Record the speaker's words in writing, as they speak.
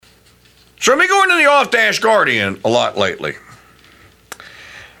So I've been going to the Off-Dash Guardian a lot lately.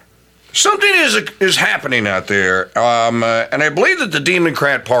 Something is happening out there, and I believe that the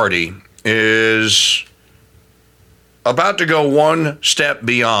Democrat Party is about to go one step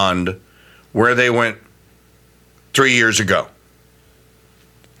beyond where they went 3 years ago.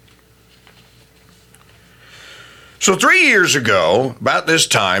 So 3 years ago, about this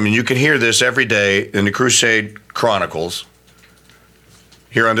time, and you can hear this every day in the Crusade Chronicles,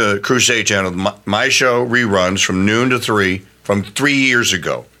 here on the Crusade channel, my show reruns from noon to 3 from 3 years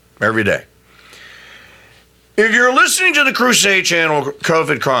ago, every day. If you're listening to the Crusade channel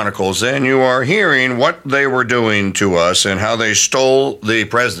COVID Chronicles, then you are hearing what they were doing to us and how they stole the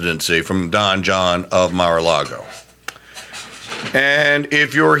presidency from Don John of Mar-a-Lago. And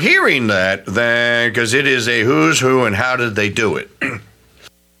if you're hearing that, then, because it is a who's who and how did they do it.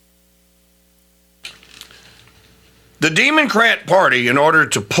 The Democrat Party, in order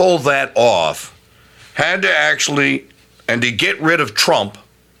to pull that off, had to actually, and to get rid of Trump,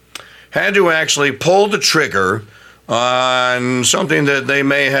 had to actually pull the trigger on something that they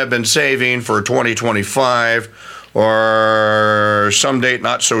may have been saving for 2025 or some date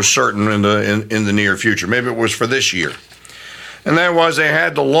not so certain in the near future. Maybe it was for this year. And that was they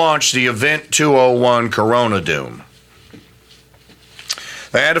had to launch the Event 201 Corona Doom.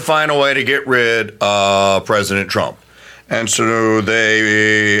 They had to find a way to get rid of President Trump. And so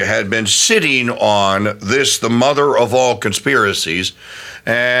they had been sitting on this, the mother of all conspiracies,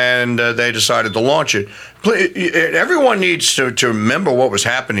 and they decided to launch it. Everyone needs to remember what was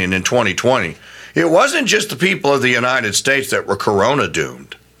happening in 2020. It wasn't just the people of the United States that were corona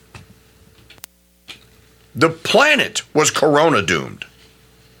doomed. The planet was corona doomed.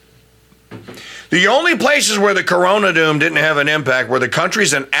 The only places where the corona doom didn't have an impact were the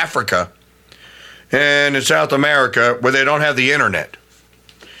countries in Africa and in South America where they don't have the internet.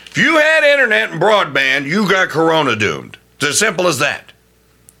 If you had internet and broadband, you got corona doomed. It's as simple as that.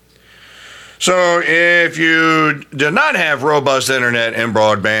 So if you did not have robust internet and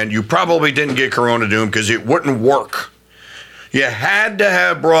broadband, you probably didn't get corona doomed because it wouldn't work. You had to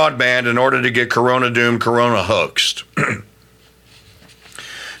have broadband in order to get corona doomed, corona hoaxed.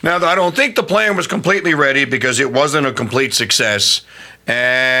 Now, I don't think the plan was completely ready because it wasn't a complete success,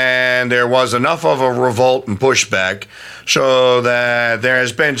 and there was enough of a revolt and pushback so that there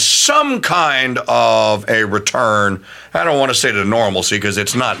has been some kind of a return. I don't want to say to normalcy because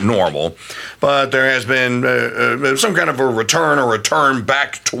it's not normal, but there has been some kind of a return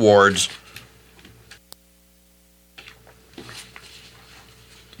back towards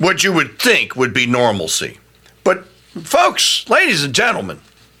what you would think would be normalcy. But folks, ladies and gentlemen,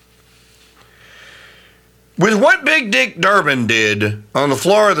 with what Big Dick Durbin did on the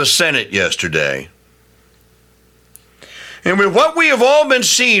floor of the Senate yesterday, and with what we have all been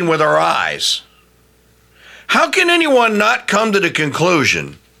seeing with our eyes, how can anyone not come to the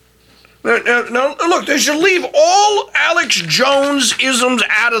conclusion? Now, look, they should leave all Alex Jones isms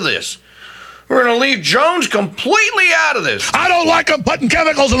out of this. We're going to leave Jones completely out of this. I don't like them putting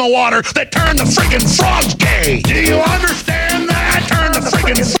chemicals in the water that turn the freaking frogs gay. Do you understand that? Turn the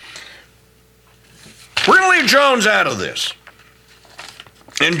freaking... We're going to leave Jones out of this.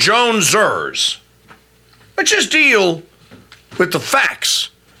 And Jonesers. Let's just deal with the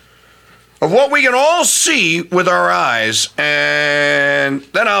facts of what we can all see with our eyes, and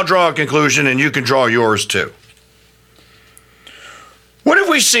then I'll draw a conclusion and you can draw yours too. What have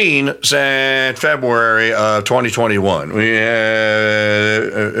we seen since February of 2021 from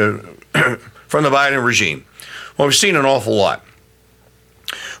the Biden regime? Well, we've seen an awful lot.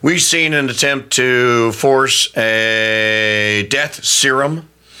 We've seen an attempt to force a death serum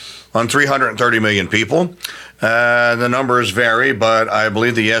on 330 million people. The numbers vary, but I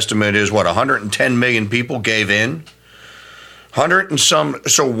believe the estimate is, 110 million people gave in? 100 and some,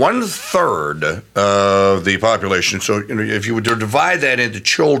 so 1/3 of the population. So, if you were to divide that into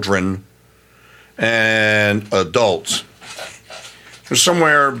children and adults, there's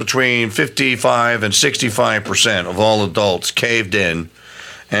somewhere between 55 and 65% of all adults caved in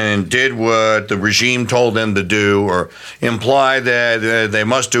and did what the regime told them to do, or implied that they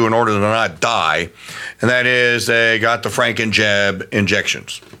must do in order to not die, and that is they got the Franken jab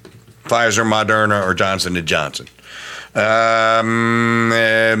injections, Pfizer, Moderna, or Johnson & Johnson.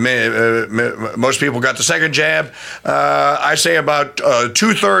 Most people got the second jab. I say about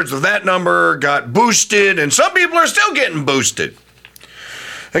 2/3 of that number got boosted, and some people are still getting boosted.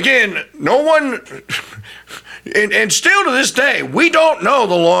 Again, no one... And still to this day, we don't know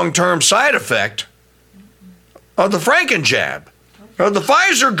the long-term side effect of the Franken jab, of the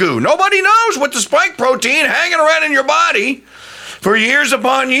Pfizer goo. Nobody knows what the spike protein hanging around in your body for years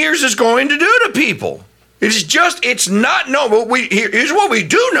upon years is going to do to people. It's not known. Here's what we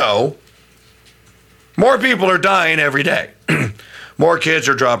do know. More people are dying every day. More kids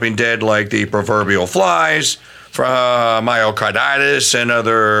are dropping dead like the proverbial flies from myocarditis and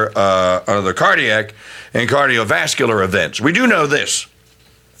other cardiac and cardiovascular events. We do know this.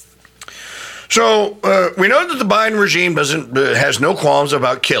 So we know that the Biden regime has no qualms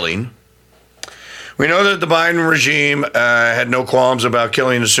about killing. We know that the Biden regime had no qualms about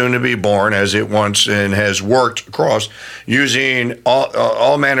killing the soon-to-be-born, as it wants and has worked across using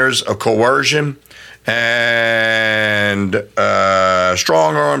all manners of coercion and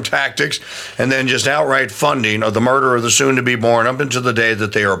strong-arm tactics, and then just outright funding of the murder of the soon-to-be-born up until the day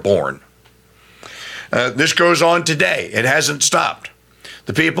that they are born. This goes on today. It hasn't stopped.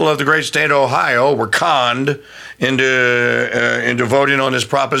 The people of the great state of Ohio were conned into voting on this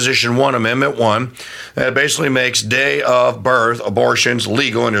Proposition 1, Amendment 1, that basically makes day of birth abortions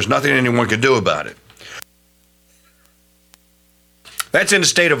legal, and there's nothing anyone can do about it. That's in the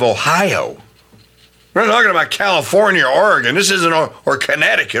state of Ohio. We're not talking about California or Oregon. This isn't, or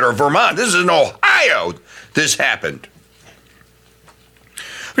Connecticut or Vermont. This is in Ohio this happened.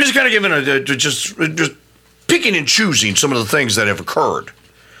 We're just kind of giving just picking and choosing some of the things that have occurred.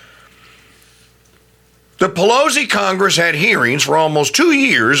 The Pelosi Congress had hearings for almost 2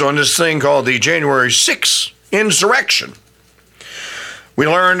 years on this thing called the January 6th insurrection. We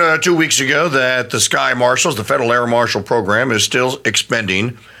learned 2 weeks ago that the Sky Marshals, the Federal Air Marshal Program, is still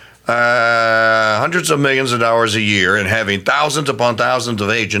expending hundreds of millions of dollars a year and having thousands upon thousands of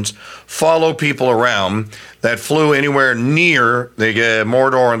agents follow people around that flew anywhere near the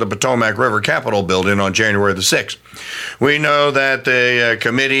Mordor and the Potomac River Capitol building on January the 6th. We know that the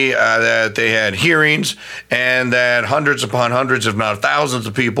committee, that they had hearings and that hundreds upon hundreds, if not thousands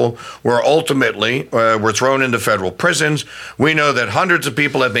of people were ultimately were thrown into federal prisons. We know that hundreds of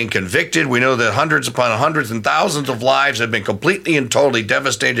people have been convicted. We know that hundreds upon hundreds and thousands of lives have been completely and totally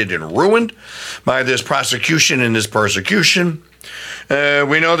devastated and ruined by this prosecution and this persecution.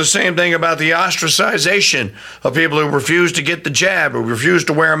 We know the same thing about the ostracization of people who refuse to get the jab, who refuse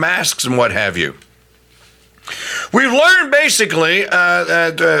to wear masks and what have you. We've learned basically, we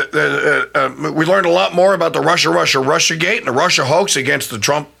learned a lot more about the Russiagate and the Russia hoax against the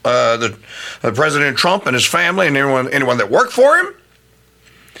Trump, President Trump and his family and anyone that worked for him.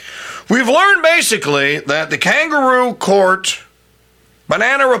 We've learned basically that the kangaroo court,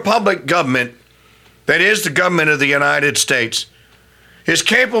 banana republic government, that is the government of the United States, is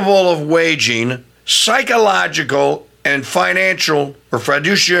capable of waging psychological and financial or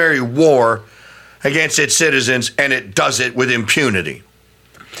fiduciary war against its citizens, and it does it with impunity.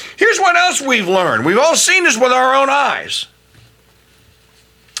 Here's what else we've learned. We've all seen this with our own eyes.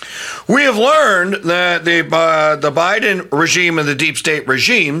 We have learned that the Biden regime and the deep state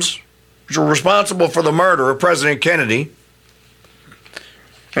regimes, which are responsible for the murder of President Kennedy,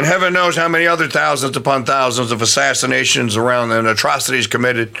 and heaven knows how many other thousands upon thousands of assassinations around and atrocities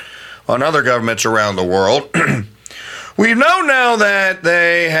committed on other governments around the world. We know now that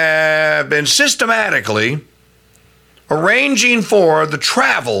they have been systematically arranging for the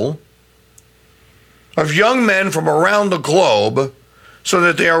travel of young men from around the globe so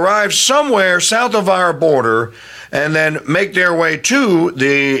that they arrive somewhere south of our border and then make their way to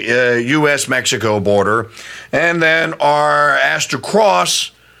the U.S.-Mexico border and then are asked to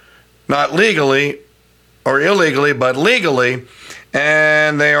cross, not legally or illegally, but legally,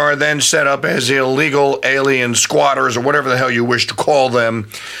 and they are then set up as illegal alien squatters or whatever the hell you wish to call them.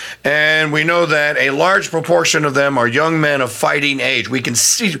 And we know that a large proportion of them are young men of fighting age. We've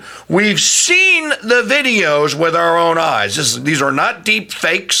seen the videos with our own eyes. These are not deep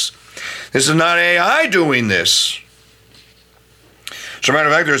fakes. This is not AI doing this. As a matter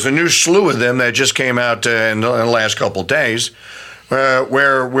of fact, there's a new slew of them that just came out in the last couple of days,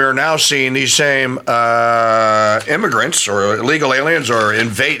 where we're now seeing these same immigrants or illegal aliens or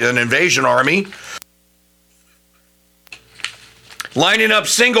an invasion army lining up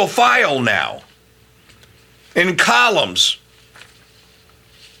single file now in columns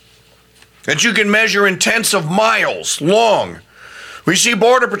that you can measure in tenths of miles long. We see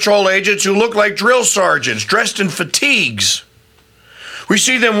Border Patrol agents who look like drill sergeants dressed in fatigues. We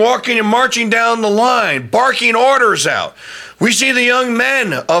see them walking and marching down the line, barking orders out. We see the young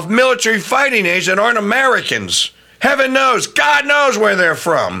men of military fighting age that aren't Americans. Heaven knows, God knows where they're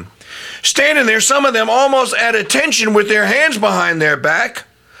from. Standing there, some of them almost at attention with their hands behind their back,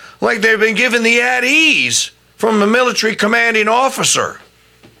 like they've been given the at ease from a military commanding officer.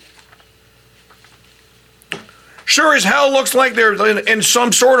 Sure as hell looks like they're in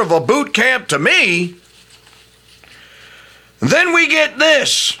some sort of a boot camp to me. Then we get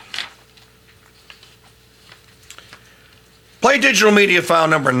this. Play digital media file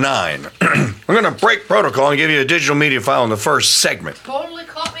number 9. I'm going to break protocol and give you a digital media file in the first segment. Totally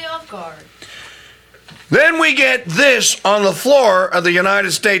caught me off guard. Then we get this on the floor of the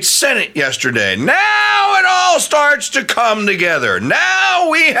United States Senate yesterday. Now it all starts to come together. Now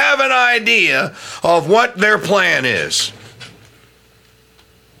we have an idea of what their plan is.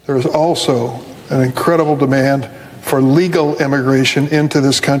 There is also an incredible demand for legal immigration into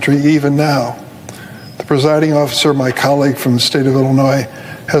this country even now. The presiding officer, my colleague from the state of Illinois,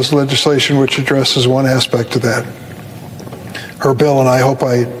 has legislation which addresses one aspect of that. Her bill, and I hope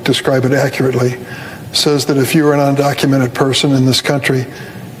I describe it accurately, says that if you are an undocumented person in this country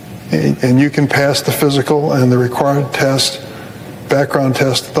and you can pass the physical and the required test, background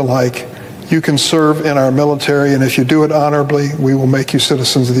test, the like, you can serve in our military, and if you do it honorably, we will make you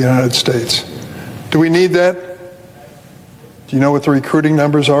citizens of the United States. Do we need that? Do you know what the recruiting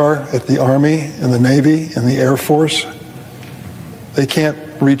numbers are at the Army and the Navy and the Air Force? They can't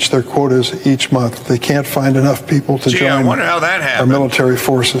reach their quotas each month. They can't find enough people to join I wonder how that our happened. military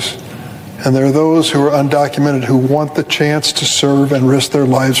forces. And there are those who are undocumented who want the chance to serve and risk their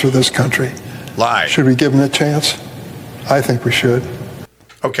lives for this country. Lie. Should we give them the chance? I think we should.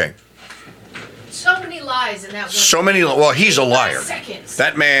 Okay. So many lies in that one. So many. Well, he's a liar. Seconds.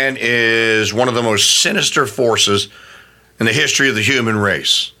 That man is one of the most sinister forces in the history of the human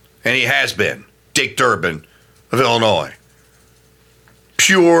race. And he has been. Dick Durbin of Illinois.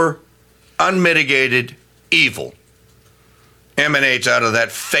 Pure, unmitigated evil emanates out of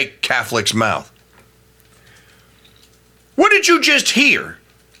that fake Catholic's mouth. What did you just hear?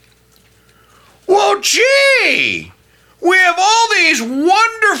 Well, gee, we have all these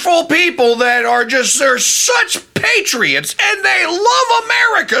wonderful people that are just, they're such patriots and they love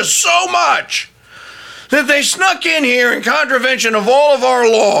America so much that they snuck in here in contravention of all of our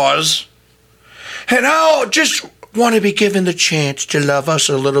laws, and I'll just want to be given the chance to love us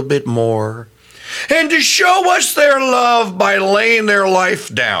a little bit more and to show us their love by laying their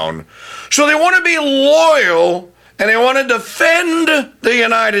life down. So they want to be loyal and they want to defend the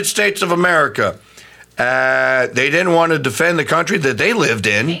United States of America. They didn't want to defend the country that they lived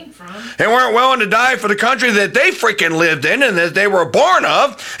in. They weren't willing to die for the country that they freaking lived in and that they were born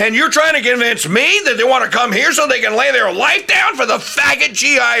of. And you're trying to convince me that they want to come here so they can lay their life down for the faggot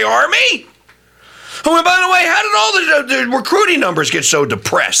GI Army? Oh, and by the way, how did all the recruiting numbers get so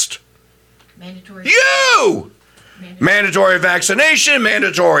depressed? Mandatory. You! Mandatory vaccination,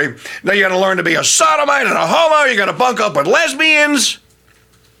 mandatory. Now you got to learn to be a sodomite and a homo. You're going to bunk up with lesbians.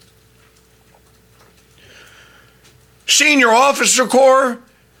 Senior officer corps,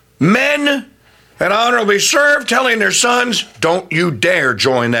 men that honorably serve, telling their sons, don't you dare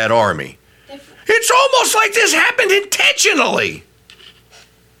join that army. It's almost like this happened intentionally.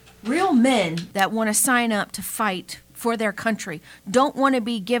 Real men that want to sign up to fight for their country don't want to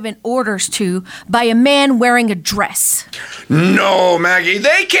be given orders to by a man wearing a dress. No, Maggie,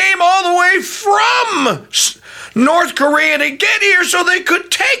 they came all the way from North Korea to get here so they could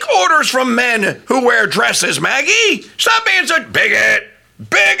take orders from men who wear dresses, Maggie. Stop being such bigot.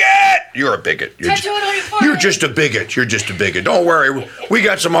 Bigot! You're a bigot. You're just a bigot. You're just a bigot. Don't worry. We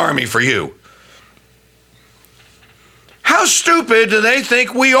got some army for you. How stupid do they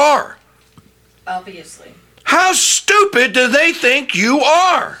think we are? Obviously. How stupid do they think you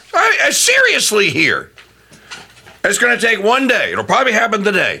are? Seriously here. It's going to take one day. It'll probably happen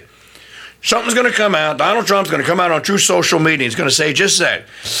today. Something's going to come out. Donald Trump's going to come out on True Social Media. He's going to say just that.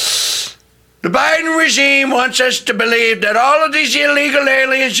 The Biden regime wants us to believe that all of these illegal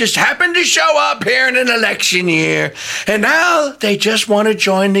aliens just happened to show up here in an election year. And now they just want to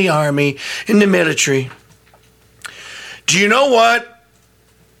join the army and the military. Do you know what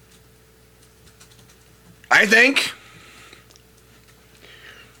I think?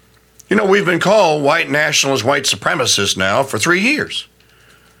 You know, we've been called white nationalists, white supremacists now for 3 years.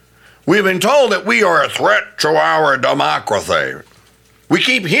 We've been told that we are a threat to our democracy. We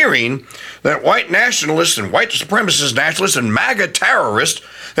keep hearing that white nationalists and white supremacist nationalists and MAGA terrorists,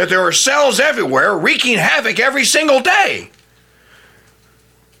 that there are cells everywhere wreaking havoc every single day.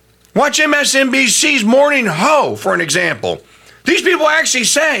 Watch MSNBC's Morning Ho, for an example. These people actually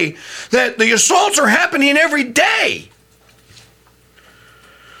say that the assaults are happening every day.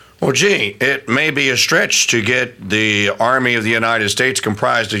 Well, gee, it may be a stretch to get the Army of the United States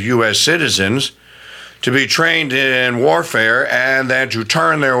comprised of U.S. citizens to be trained in warfare and then to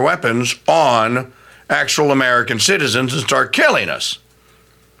turn their weapons on actual American citizens and start killing us.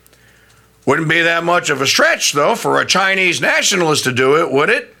 Wouldn't be that much of a stretch, though, for a Chinese nationalist to do it, would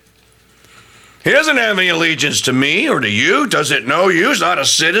it? He doesn't have any allegiance to me or to you. Doesn't know you. He's not a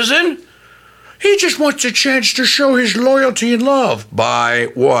citizen. He just wants a chance to show his loyalty and love. By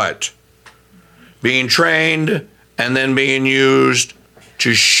what? Being trained and then being used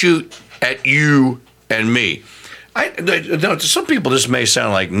to shoot at you and me. To some people, this may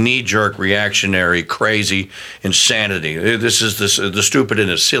sound like knee-jerk, reactionary, crazy insanity. This is the stupid and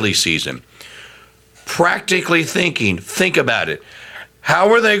the silly season. Practically thinking, think about it.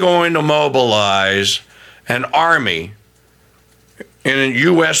 How are they going to mobilize an army in a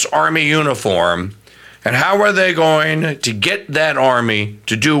U.S. Army uniform, and how are they going to get that army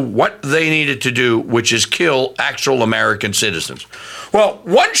to do what they needed to do, which is kill actual American citizens? Well,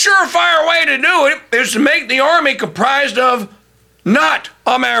 one surefire way to do it is to make the army comprised of not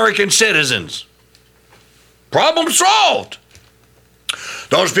American citizens. Problem solved.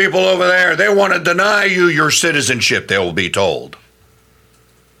 Those people over there, they want to deny you your citizenship, they will be told.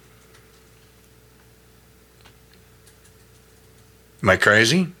 Am I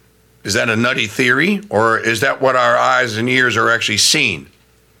crazy? Is that a nutty theory, or is that what our eyes and ears are actually seeing?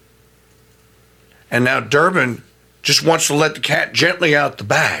 And now Durbin just wants to let the cat gently out the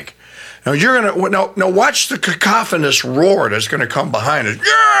bag. Now now watch the cacophonous roar that's going to come behind us.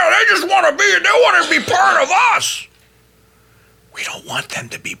 Yeah, they just want to be part of us. We don't want them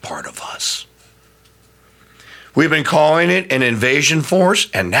to be part of us. We've been calling it an invasion force,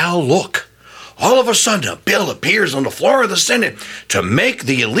 and now look. All of a sudden, a bill appears on the floor of the Senate to make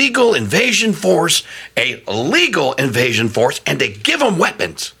the illegal invasion force a legal invasion force and to give them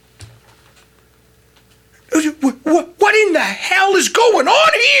weapons. What in the hell is going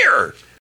on here?